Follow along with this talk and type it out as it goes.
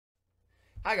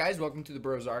Hi guys, welcome to the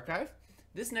Bros Archive.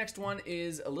 This next one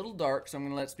is a little dark, so I'm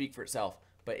going to let it speak for itself,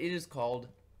 but it is called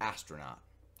Astronaut.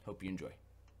 Hope you enjoy.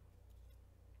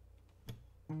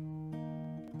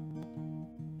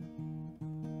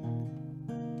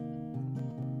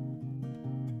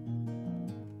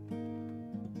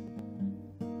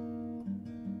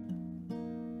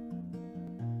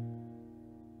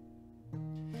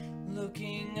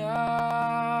 Looking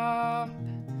up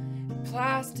at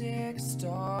plastic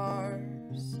stars,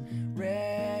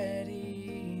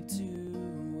 ready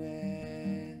to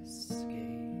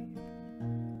escape.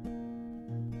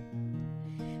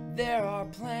 There are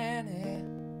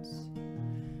planets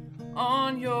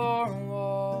on your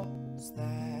walls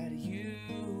that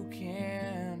you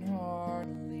can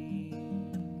hardly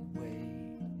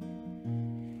wait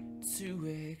to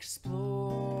explore.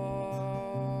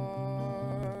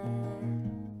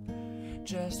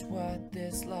 Just what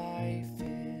this life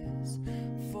is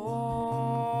for.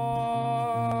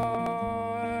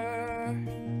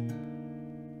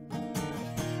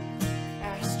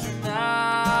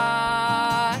 Astronaut,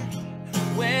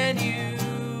 when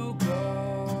you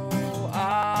go,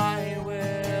 I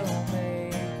will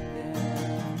make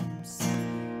them see.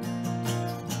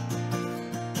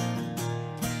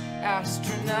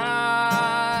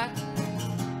 Astronaut,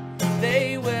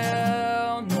 they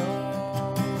will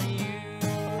know you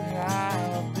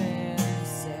have been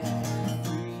set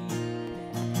free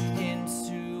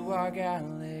into our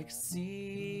galaxy.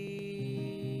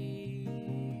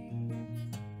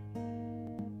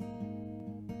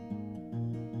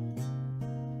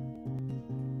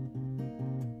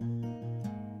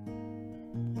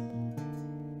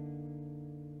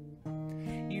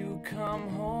 You come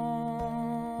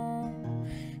home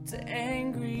to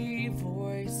angry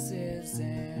voices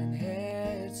and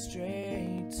head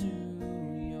straight to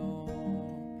your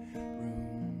room,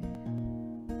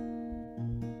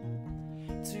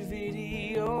 to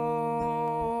videos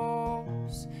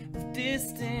of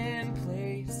distant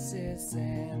places,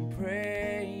 and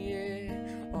pray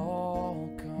it all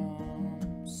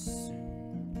comes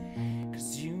soon,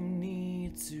 'cause you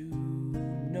need to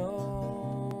know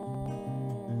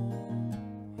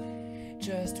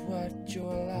just what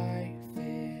your life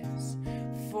is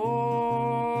for.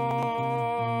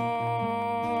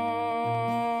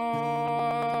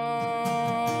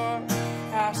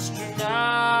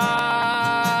 Astronaut,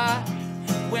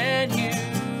 when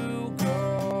you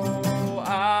go,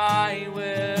 I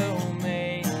will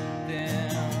make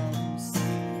them see.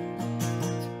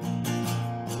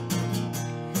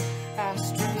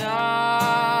 Astronaut,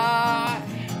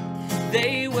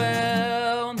 they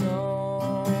will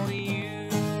know you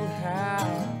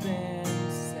have been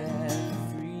set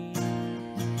free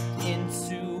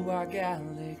into our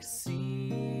galaxy.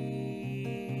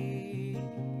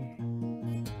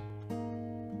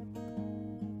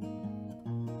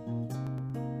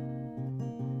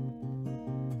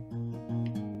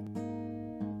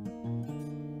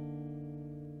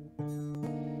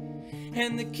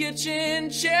 And the kitchen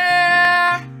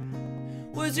chair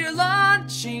was your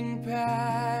launching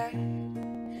pad,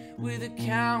 with a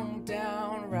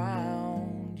countdown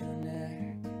round your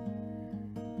neck.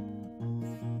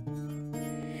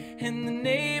 And the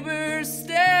neighbors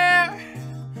stare,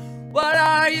 what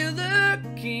are you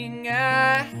looking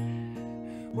at?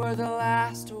 Were the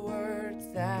last words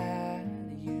that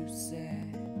you said.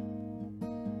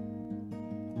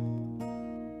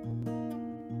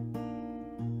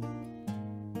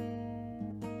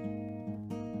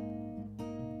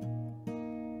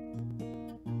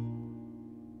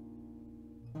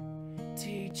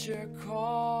 Teacher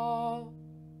calls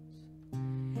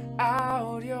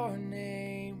out your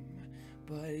name,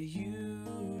 but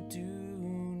you do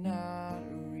not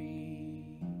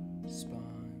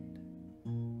respond.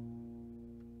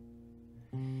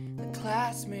 The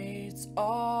classmates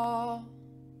all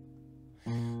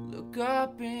look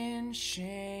up in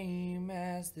shame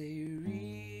as they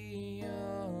realize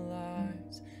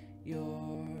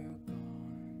you're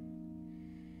gone.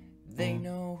 They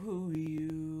know who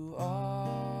you are.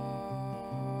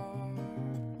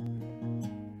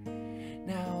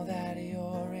 Now that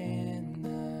you're in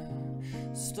the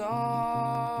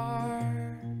stars,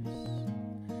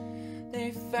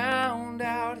 they found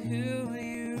out who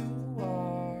you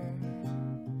are.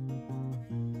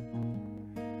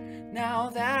 Now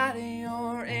that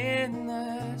you're in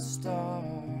the stars,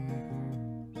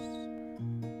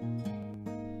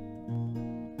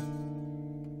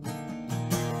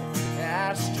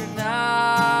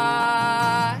 astronaut,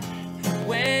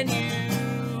 when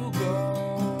you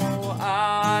go,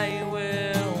 I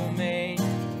will make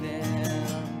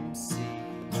them see.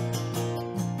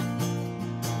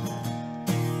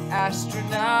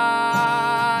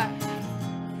 astronaut.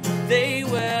 They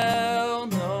well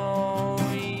know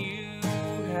you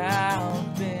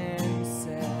have been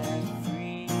set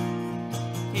free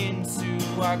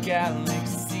into our galaxy.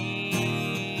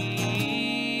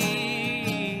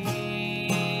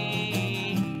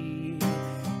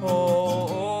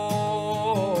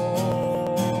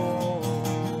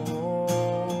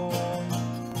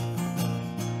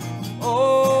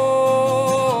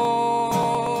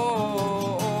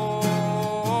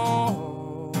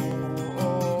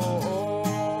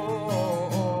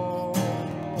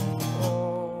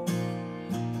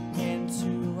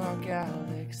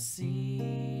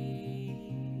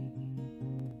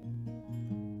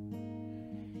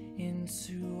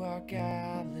 Into our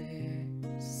galaxy,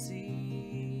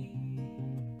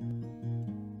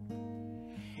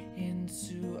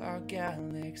 into our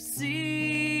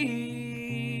galaxy.